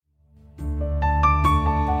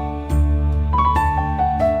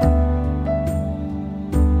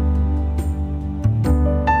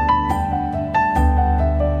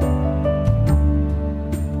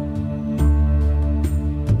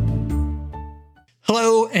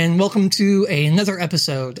Hello, and welcome to another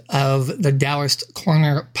episode of the Taoist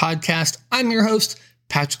Corner podcast. I'm your host,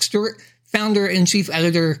 Patrick Stewart, founder and chief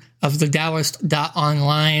editor of the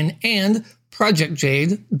Taoist.online and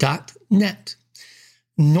ProjectJade.net.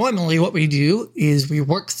 Normally, what we do is we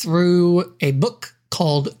work through a book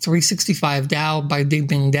called 365 Tao by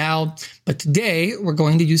Bing Tao, but today we're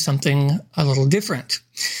going to do something a little different.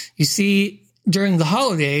 You see, during the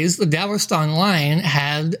holidays, the Taoist Online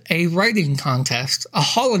had a writing contest, a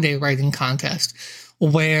holiday writing contest,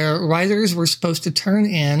 where writers were supposed to turn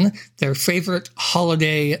in their favorite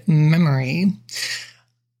holiday memory.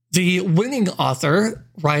 The winning author,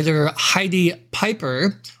 writer Heidi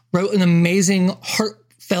Pyper, wrote an amazing,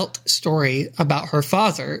 heartfelt story about her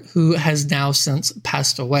father, who has now since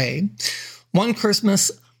passed away. One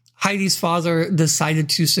Christmas, Heidi's father decided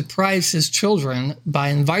to surprise his children by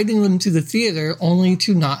inviting them to the theater only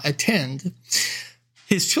to not attend.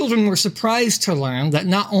 His children were surprised to learn that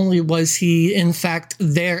not only was he, in fact,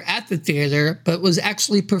 there at the theater, but was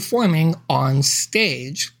actually performing on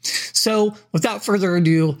stage. So, without further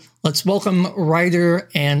ado, let's welcome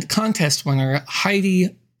writer and contest winner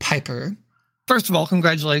Heidi Pyper. First of all,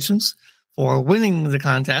 congratulations for winning the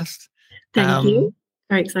contest. Thank you.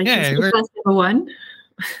 Very excited. Yeah, first ever one.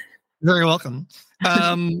 Very welcome.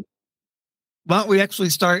 Why don't we actually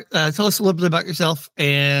start? Tell us a little bit about yourself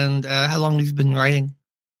and how long you've been writing.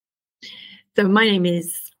 So my name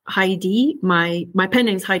is Heidi. My pen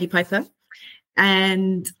name is Heidi Pyper.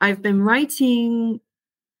 And I've been writing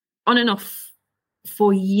on and off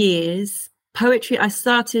for years. Poetry, I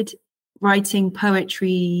started writing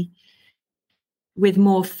poetry with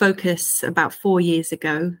more focus about 4 years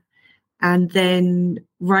ago. And then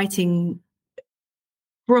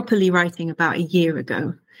properly writing about a year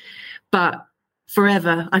ago. But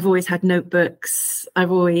forever, I've always had notebooks.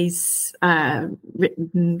 I've always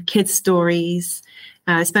written kids' stories.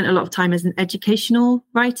 I spent a lot of time as an educational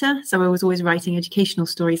writer. So I was always writing educational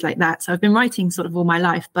stories like that. So I've been writing sort of all my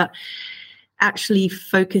life, but actually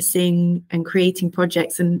focusing and creating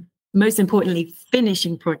projects and most importantly,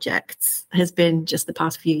 finishing projects has been just the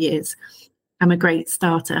past few years. I'm a great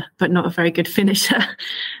starter, but not a very good finisher.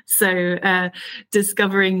 So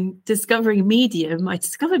discovering Medium, I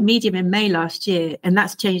discovered Medium in May last year, and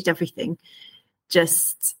that's changed everything.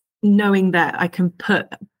 Just knowing that I can put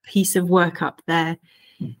a piece of work up there,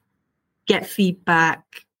 get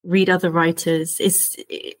feedback, read other writers. It's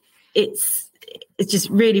just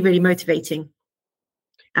really, really motivating,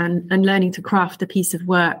 and learning to craft a piece of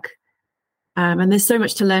work. And there's so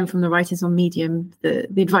much to learn from the writers on Medium, the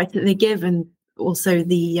advice that they give, and also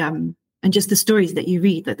and just the stories that you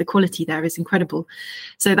read, that the quality there is incredible.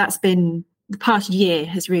 So that's been, the past year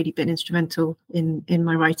has really been instrumental in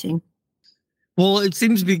my writing. Well, it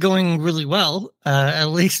seems to be going really well, at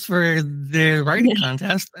least for the writing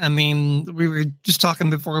contest. I mean, we were just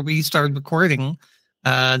talking before we started recording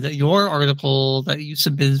that your article that you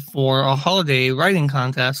submitted for a holiday writing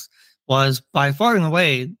contest was by far and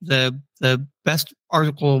away the best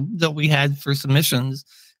article that we had for submissions.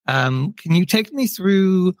 Can you take me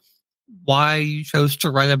through why you chose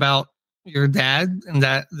to write about your dad and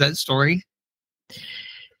that story?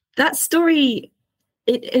 That story,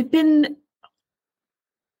 it had been,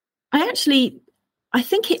 I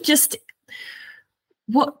think it just,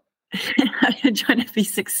 I'm trying to be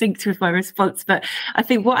succinct with my response, but I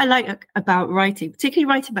think what I like about writing,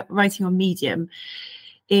 particularly writing on Medium,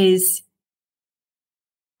 is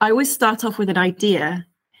I always start off with an idea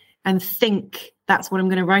and think that's what I'm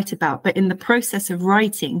going to write about. But in the process of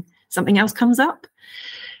writing, something else comes up.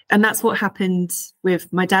 And that's what happened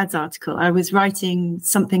with my dad's article. I was writing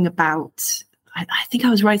something about, I think I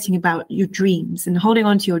was writing about your dreams and holding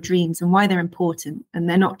on to your dreams and why they're important. And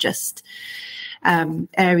they're not just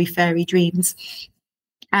airy fairy dreams.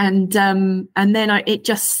 And then it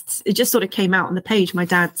just sort of came out on the page, my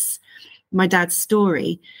dad's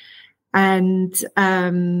story. And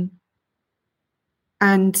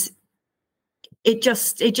it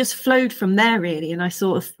just flowed from there, really. And I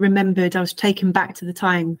sort of remembered, I was taken back to the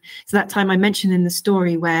time. So that time I mentioned in the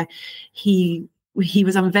story where he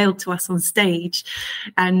was unveiled to us on stage,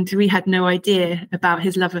 and we had no idea about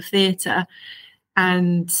his love of theatre.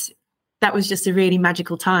 And that was just a really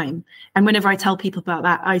magical time. And whenever I tell people about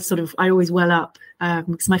that, I always well up,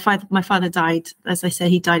 because my father died, as I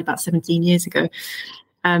said, he died about 17 years ago.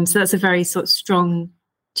 So that's a very sort of strong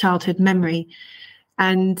childhood memory.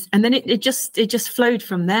 And then it just flowed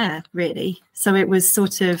from there, really. So it was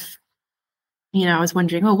sort of, I was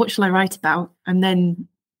wondering, what shall I write about? And then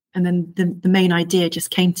the main idea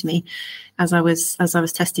just came to me as I was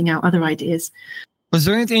testing out other ideas. Was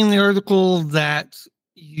there anything in the article that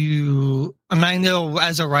I know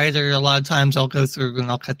as a writer, a lot of times I'll go through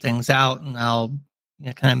and I'll cut things out and I'll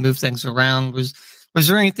kind of move things around. Was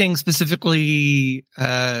there anything specifically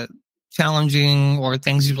challenging or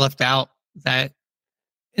things you left out that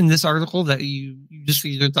in this article that you just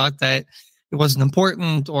either thought that it wasn't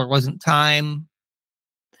important or wasn't time?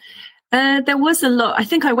 There was a lot. I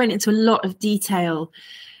think I went into a lot of detail.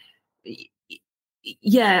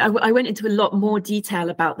 Yeah, I went into a lot more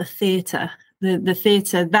detail about the theatre. The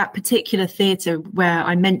theatre, that particular theatre where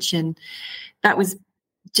I mentioned, that was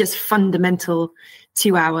just fundamental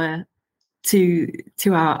to our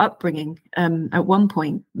upbringing. At one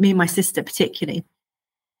point, me and my sister particularly.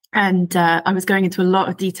 And I was going into a lot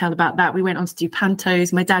of detail about that. We went on to do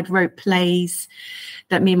pantos. My dad wrote plays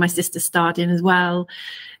that me and my sister starred in as well.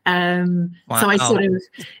 Wow. So I sort of,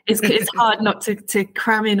 it's hard not to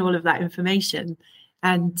cram in all of that information.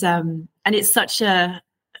 And it's such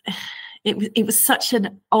it was such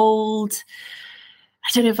an old,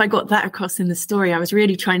 I don't know if I got that across in the story. I was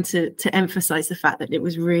really trying to emphasize the fact that it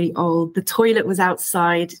was really old. The toilet was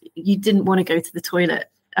outside. You didn't want to go to the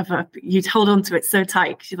toilet. You'd hold on to it so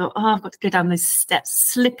tight because you thought, oh, I've got to go down those steps,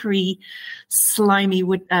 slippery, slimy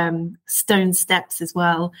wood stone steps as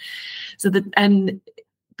well.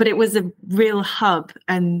 But it was a real hub,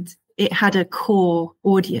 and it had a core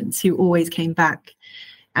audience who always came back.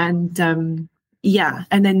 And Dad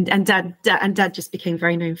just became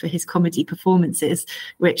very known for his comedy performances,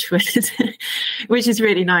 which is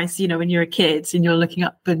really nice, when you're a kid and you're looking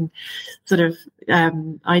up and sort of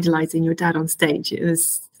idolizing your dad on stage. It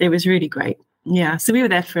was really great. Yeah. So we were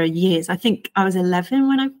there for years. I think I was 11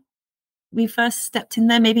 when we first stepped in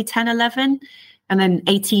there, maybe 10, 11, and then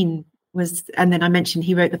 18 and then I mentioned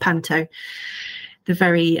he wrote the panto, the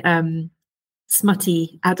very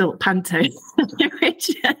smutty adult panto,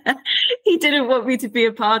 which he didn't want me to be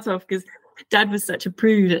a part of because Dad was such a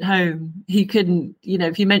prude at home. He couldn't,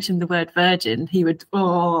 if you mentioned the word virgin, he would,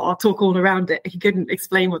 I'll talk all around it. He couldn't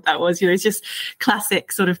explain what that was. It's just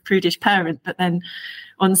classic sort of prudish parent. But then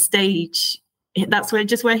on stage, that's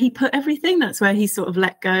where he put everything. That's where he sort of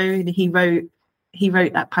let go, and he wrote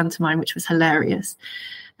that pantomime, which was hilarious.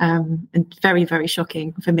 And very, very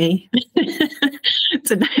shocking for me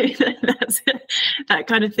to know that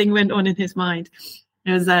kind of thing went on in his mind.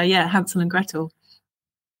 It was, Hansel and Gretel.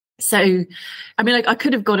 So, I mean, I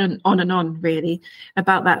could have gone on and on really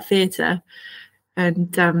about that theatre,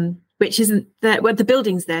 and which isn't there. Well, the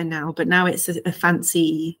building's there now, but now it's a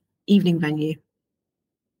fancy evening venue.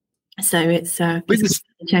 So it's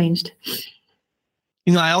changed.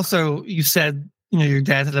 You said, your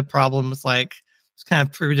dad had a problem with it's kind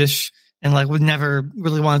of prudish and would never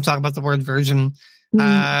really want to talk about the word virgin.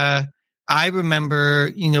 I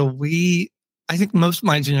remember, I think most of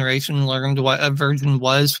my generation learned what a virgin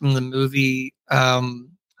was from the movie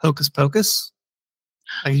Hocus Pocus.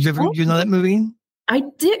 You know that movie? I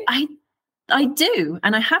do,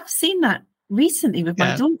 and I have seen that recently with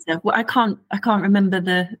my daughter. Well, I can't remember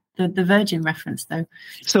the virgin reference though.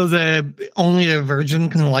 So only a virgin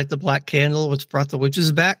can light the black candle, which brought the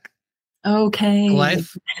witches back. Okay. To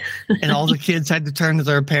life, and all the kids had to turn to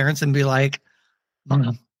their parents and be like,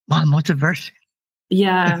 "Mom, what's a virgin?"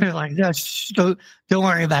 Yeah. They're like, no, don't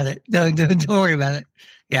worry about it. Don't worry about it.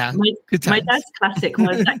 Yeah. My dad's classic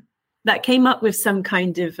was that came up with some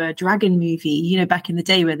kind of dragon movie, back in the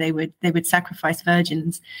day where they would sacrifice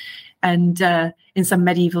virgins, and in some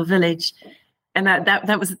medieval village. And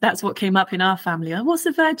that's what came up in our family. Oh, what's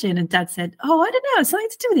a virgin? And Dad said, "Oh, I don't know. It's something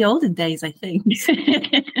to do with the olden days, I think."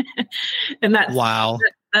 And that's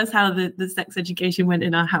how the sex education went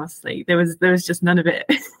in our house. There was just none of it.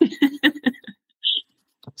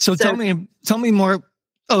 So tell me more.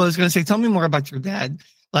 Oh, I was going to say, tell me more about your dad.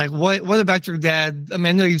 What about your dad? I mean,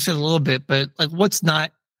 I know you said a little bit, but what's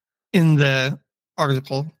not in the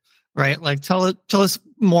article, right? Tell us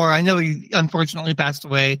more. I know he unfortunately passed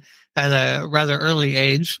away at a rather early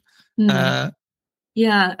age.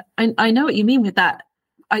 Yeah, I know what you mean with that.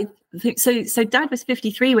 I think so. So Dad was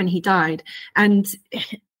 53 when he died, and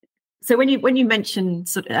so when you mentioned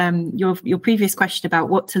your previous question about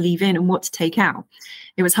what to leave in and what to take out,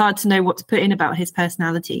 it was hard to know what to put in about his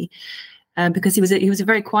personality, because he was a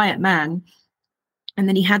very quiet man, and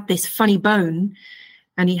then he had this funny bone,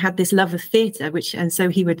 and he had this love of theatre, and so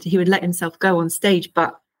he would let himself go on stage,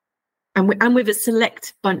 and with a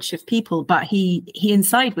select bunch of people, but he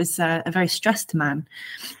inside was a very stressed man,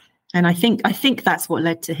 and I think that's what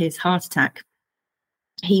led to his heart attack.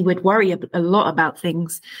 He would worry a lot about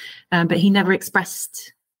things, but he never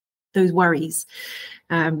expressed those worries.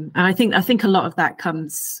 And I think a lot of that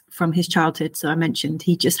comes from his childhood. So I mentioned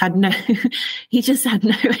he just had no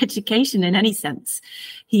education in any sense.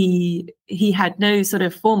 He had no sort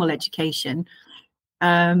of formal education,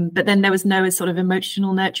 but then there was no sort of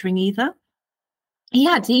emotional nurturing either.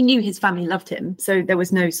 He knew his family loved him, so there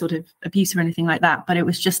was no sort of abuse or anything like that. But it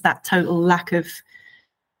was just that total lack of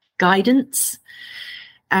guidance,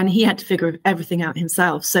 and he had to figure everything out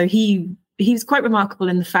himself. So he was quite remarkable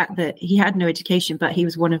in the fact that he had no education, but he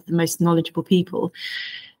was one of the most knowledgeable people.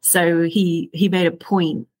 So he made a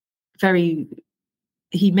point.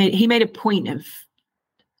 He made a point of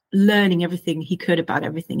learning everything he could about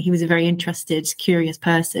everything. He was a very interested, curious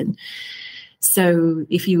person. So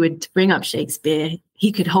if you would bring up Shakespeare,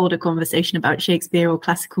 he could hold a conversation about Shakespeare or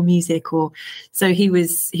classical music, or so he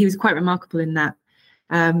was quite remarkable in that.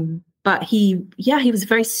 But he was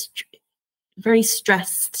very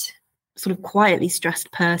stressed, sort of quietly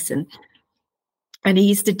stressed person. And he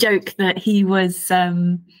used to joke that he was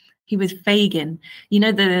Fagin. You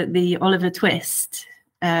know, the Oliver Twist,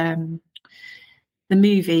 the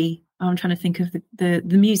movie. Oh, I'm trying to think of the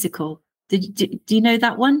musical. Do you know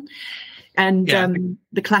that one? And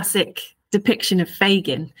the classic depiction of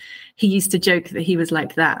Fagin, he used to joke that he was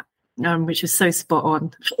like that, which was so spot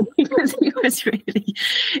on. he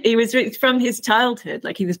was from his childhood,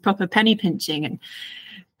 like he was proper penny pinching,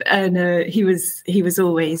 and he was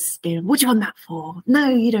always being, what do you want that for? No,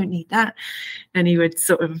 you don't need that. And he would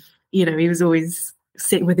sort of, he was always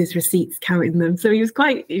sitting with his receipts, counting them. So he was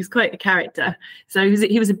quite a character. So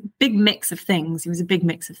he was a big mix of things.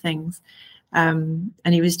 And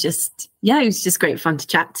he was just great fun to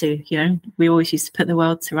chat to. We always used to put the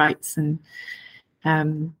world to rights, and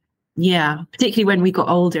particularly when we got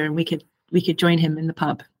older and we could join him in the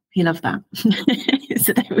pub. He loved that.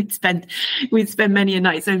 So then we'd spend many a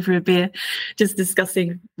nights over a beer just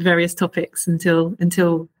discussing various topics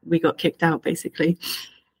until we got kicked out, basically.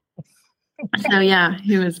 So yeah,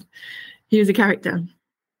 he was a character.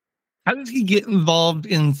 How did he get involved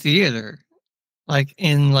in theater? How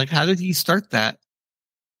did he start that?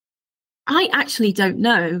 I actually don't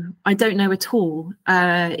know. I don't know at all.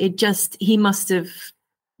 He must have.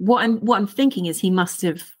 What I'm thinking is he must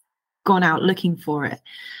have gone out looking for it,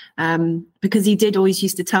 because he did always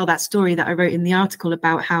used to tell that story that I wrote in the article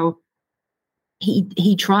about how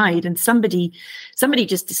he tried and somebody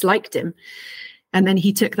just disliked him, and then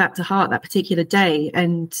he took that to heart that particular day,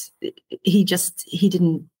 and he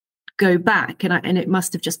didn't go back, and it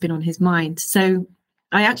must have just been on his mind. So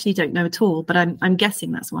I actually don't know at all, but I'm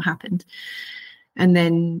guessing that's what happened. And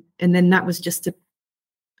then that was just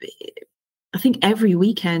I think every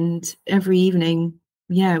weekend, every evening,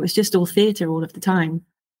 it was just all theatre all of the time.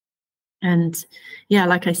 And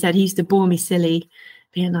like I said, he used to bore me silly,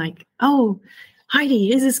 being like, "Oh, Heidi,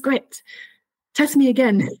 here's a script. Test me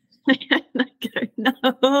again." And I go,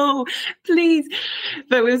 "No, please."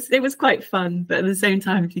 But it was quite fun. But at the same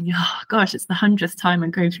time, thinking, "Oh gosh, it's the 100th time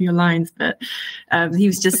I'm going through your lines." But he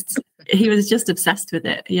was just obsessed with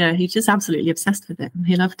it. Yeah, he's just absolutely obsessed with it.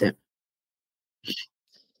 He loved it.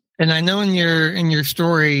 And I know in your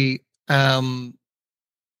story,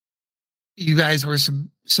 you guys were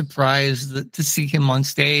surprised to see him on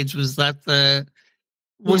stage. Was that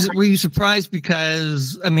were you surprised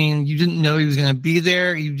because, you didn't know he was going to be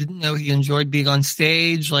there? You didn't know he enjoyed being on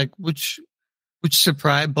stage? Like, which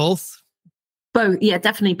surprised? Both? Both. Yeah,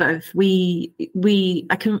 definitely both.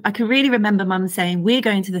 I can really remember Mum saying, "We're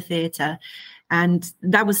going to the theatre." And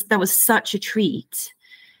that was such a treat.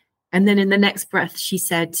 And then in the next breath, she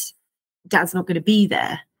said, "Dad's not going to be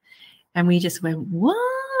there." And we just went, "What?"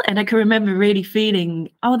 And I can remember really feeling,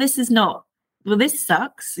 "Oh, this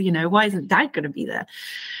sucks. Why isn't Dad going to be there?"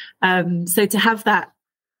 So to have that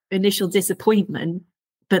initial disappointment,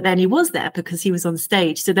 but then he was there because he was on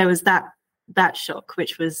stage. So there was that shock,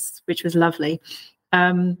 which was lovely.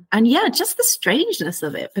 And just the strangeness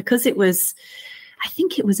of it, because I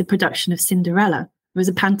think it was a production of Cinderella. It was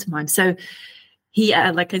a pantomime. So he,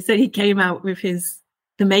 like I said, he came out with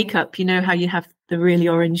the makeup, how you have the really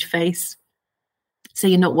orange face, so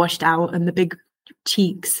you're not washed out, and the big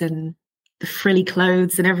cheeks and the frilly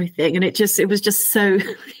clothes and everything. And it was just so,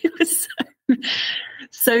 it was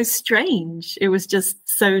so strange. It was just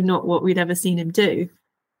so not what we'd ever seen him do,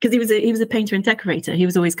 because he was a painter and decorator. He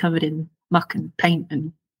was always covered in muck and paint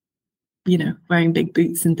and, wearing big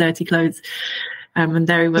boots and dirty clothes. And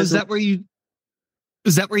there he was.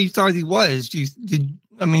 Is that where you thought he was? Do you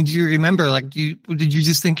remember, did you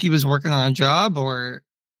just think he was working on a job, or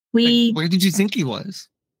where did you think he was?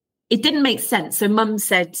 It didn't make sense. So Mum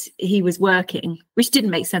said he was working, which didn't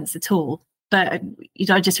make sense at all. But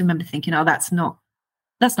I just remember thinking, "Oh, that's not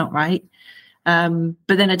that's not right. But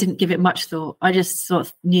then I didn't give it much thought. I just sort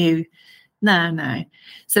of knew, no.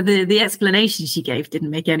 So the explanation she gave didn't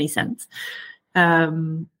make any sense.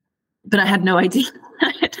 But I had no idea.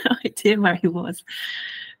 I had no idea where he was.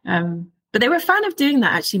 But they were a fan of doing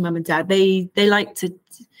that, actually, Mum and Dad. They like to,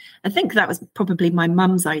 I think that was probably my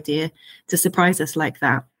mum's idea, to surprise us like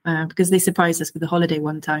that, because they surprised us with a holiday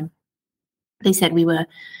one time. They said we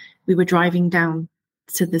were driving down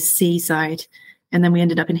to the seaside, and then we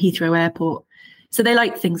ended up in Heathrow Airport. So they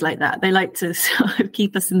like things like that. They like to sort of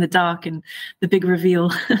keep us in the dark, and the big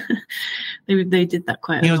reveal. they did that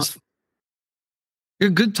quite a lot. You're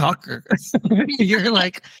a good talker. You're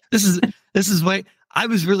like, this is why I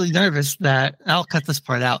was really nervous that I'll cut this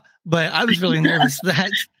part out, but I was really nervous that,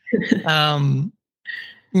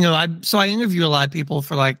 I interview a lot of people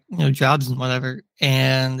for like, jobs and whatever.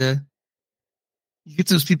 And you get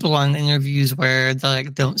those people on interviews where they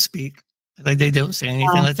like don't speak. Like they don't say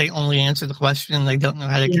anything. Like they only answer the question. They don't know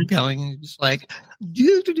how to keep going. And you're just like,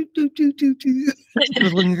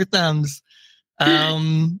 twiddling your thumbs.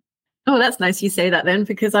 Oh, that's nice you say that then,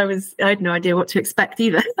 because I had no idea what to expect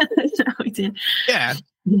either. No idea. Yeah.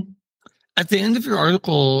 At the end of your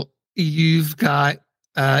article, you've got,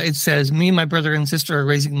 it says, me and my brother and sister are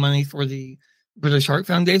raising money for the British Heart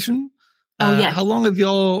Foundation. Oh, yeah. How long have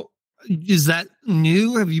y'all, is that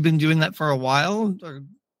new? Have you been doing that for a while? Or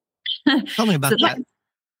tell me about that.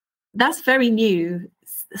 That's very new.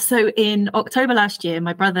 So in October last year,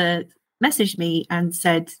 my brother messaged me and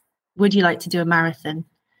said, would you like to do a marathon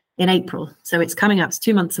in April? So it's coming up. It's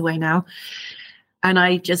 2 months away now. And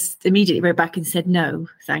I just immediately wrote back and said, no,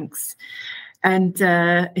 thanks. And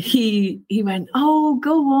he went, oh,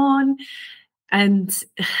 go on. And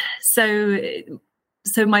so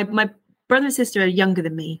my brother and sister are younger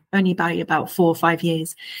than me, only by about 4 or 5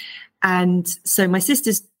 years. And so my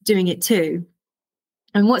sister's doing it too.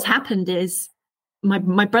 And what's happened is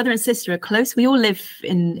my brother and sister are close. We all live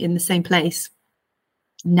in the same place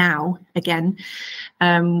now again.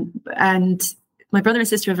 And my brother and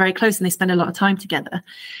sister are very close, and they spend a lot of time together.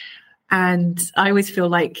 And I always feel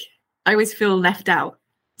left out,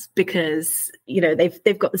 because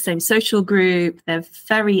they've got the same social group. They're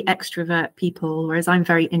very extrovert people, whereas I'm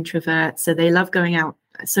very introvert. So they love going out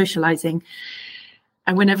socializing.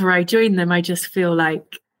 And whenever I join them, I just feel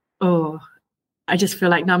like, no,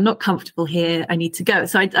 I'm not comfortable here. I need to go.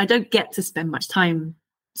 So I don't get to spend much time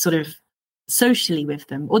sort of socially with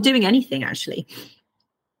them, or doing anything actually.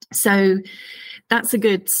 So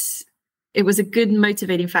it was a good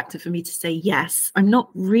motivating factor for me to say yes. I'm not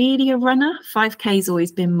really a runner. 5K has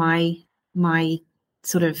always been my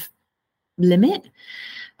sort of limit.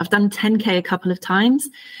 I've done 10K a couple of times,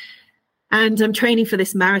 and I'm training for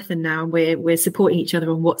this marathon now. We're supporting each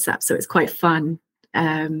other on WhatsApp, so it's quite fun.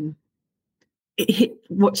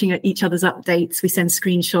 Watching each other's updates. We send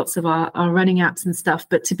screenshots of our running apps and stuff,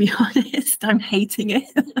 but to be honest, I'm hating it.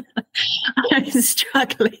 I'm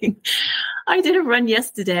struggling. I did a run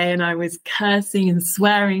yesterday and I was cursing and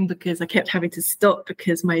swearing because I kept having to stop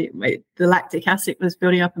because the lactic acid was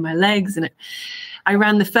building up in my legs. And I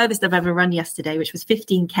ran the furthest I've ever run yesterday, which was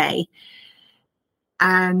 15K.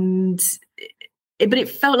 But it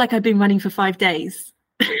felt like I'd been running for 5 days.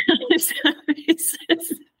 So it's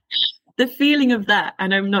just the feeling of that.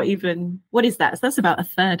 And I'm not even, what is that? So that's about a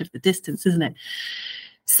third of the distance, isn't it?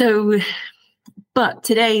 So, but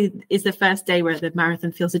today is the first day where the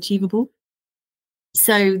marathon feels achievable.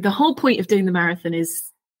 So the whole point of doing the marathon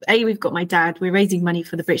is, we've got my dad. We're raising money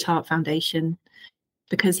for the British Heart Foundation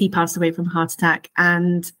because he passed away from a heart attack.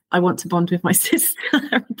 And I want to bond with my sister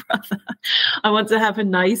and brother. I want to have a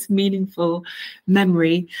nice, meaningful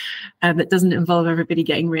memory that doesn't involve everybody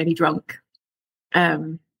getting really drunk.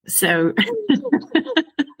 So,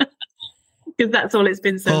 because that's all it's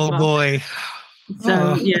been so far. Oh boy.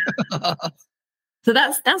 So yeah. So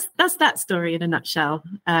that's that story in a nutshell.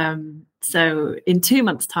 So in 2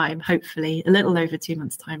 months' time, hopefully, a little over 2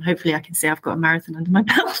 months' time, hopefully I can say I've got a marathon under my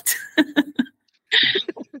belt.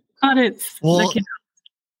 But it's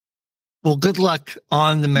well, good luck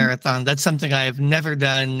on the marathon. That's something I have never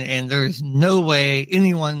done, and there's no way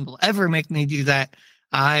anyone will ever make me do that.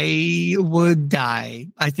 I would die.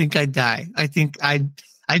 I think I'd die. I think I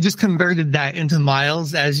just converted that into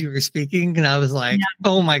miles as you were speaking, and I was like,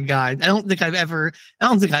 Oh my God, I don't think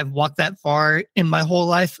I've walked that far in my whole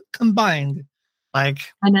life combined. Like,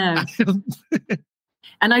 I know.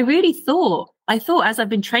 And I really thought as I've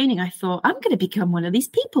been training, I'm going to become one of these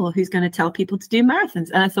people who's going to tell people to do marathons.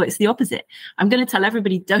 And I thought it's the opposite. I'm going to tell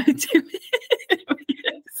everybody don't do it.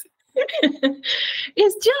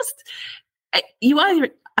 It's just,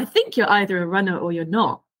 I think you're either a runner or you're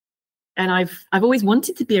not. And I've always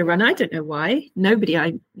wanted to be a runner. I don't know why. Nobody,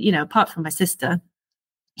 apart from my sister,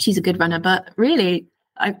 she's a good runner, but really,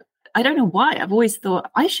 I don't know why. I've always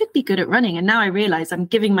thought I should be good at running, and now I realize I'm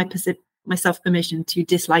giving myself permission to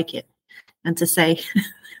dislike it and to say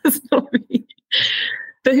it's not me.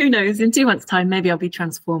 But who knows? In 2 months' time, maybe I'll be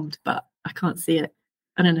transformed, but I can't see it.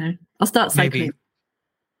 I don't know. I'll start cycling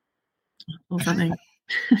or something.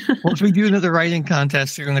 Well, if we do another writing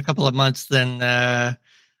contest here in a couple of months, then I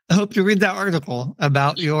hope you read that article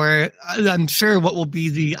about I'm sure what will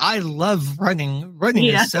be I love running. Running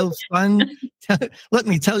is so fun. Let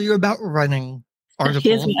me tell you about running article.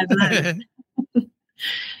 Here's what I've learned.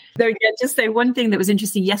 Just say one thing that was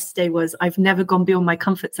interesting yesterday was I've never gone beyond my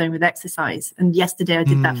comfort zone with exercise. And yesterday I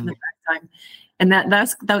did that for the first time. And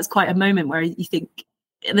that was quite a moment where you think,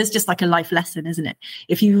 there's just like a life lesson, isn't it?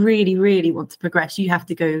 If you really, really want to progress, you have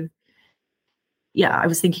to go. Yeah, I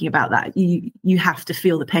was thinking about that. You have to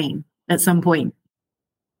feel the pain at some point.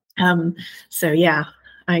 So yeah,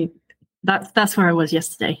 that's where I was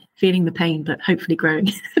yesterday, feeling the pain, but hopefully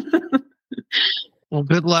growing. Well,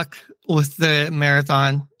 good luck with the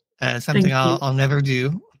marathon. Something I'll never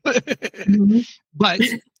do. But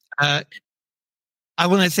I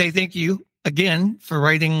want to say thank you again for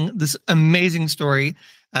writing this amazing story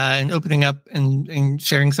and opening up and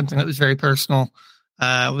sharing something that was very personal.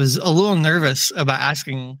 I was a little nervous about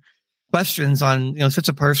asking questions on such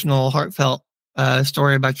a personal, heartfelt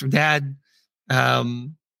story about your dad. So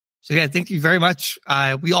yeah, thank you very much.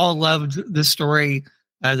 We all loved this story.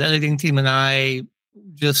 The editing team and I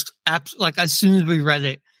just as soon as we read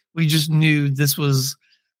it, we just knew this was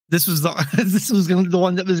the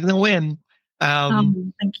one that was going to win.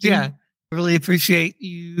 Thank you. Yeah, really appreciate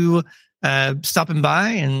you stopping by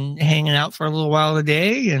and hanging out for a little while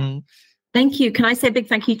today. And thank you. Can I say a big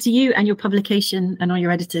thank you to you and your publication and all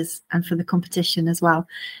your editors, and for the competition as well,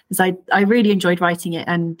 because I really enjoyed writing it.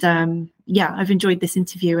 And I've enjoyed this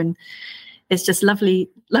interview, and it's just lovely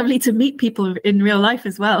to meet people in real life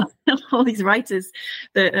as well. All these writers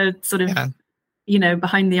that are sort of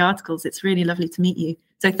behind the articles. It's really lovely to meet you.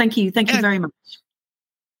 So thank you very much.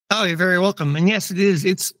 Oh, you're very welcome. And yes, it is.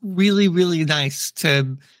 It's really, really nice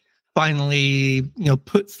to finally,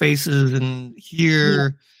 put faces and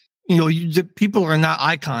hear, people are not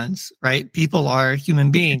icons, right? People are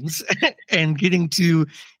human beings and getting to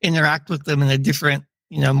interact with them in a different,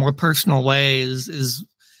 more personal way is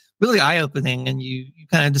really eye-opening. And you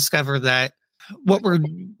kind of discover that what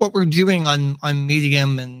we're doing on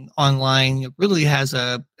Medium and online really has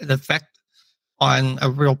an effect on a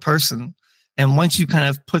real person. And once you kind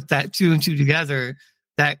of put that 2 and 2 together,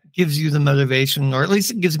 that gives you the motivation, or at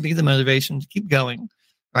least it gives me the motivation to keep going,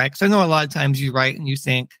 right? Because I know a lot of times you write and you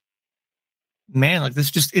think, man,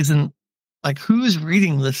 this just isn't, who's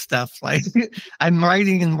reading this stuff? I'm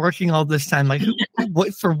writing and working all this time.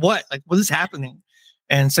 What for what? What is happening?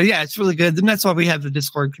 And so, yeah, it's really good. And that's why we have the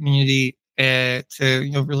Discord community to,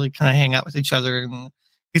 really kind of hang out with each other and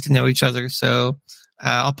get to know each other. So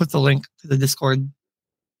I'll put the link to the Discord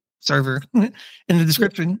server in the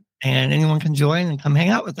description, and anyone can join and come hang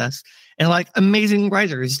out with us. And amazing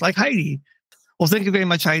writers like Heidi. Well, thank you very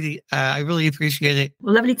much, Heidi. I really appreciate it.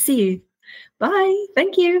 Well, lovely to see you. Bye.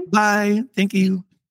 Thank you. Bye. Thank you.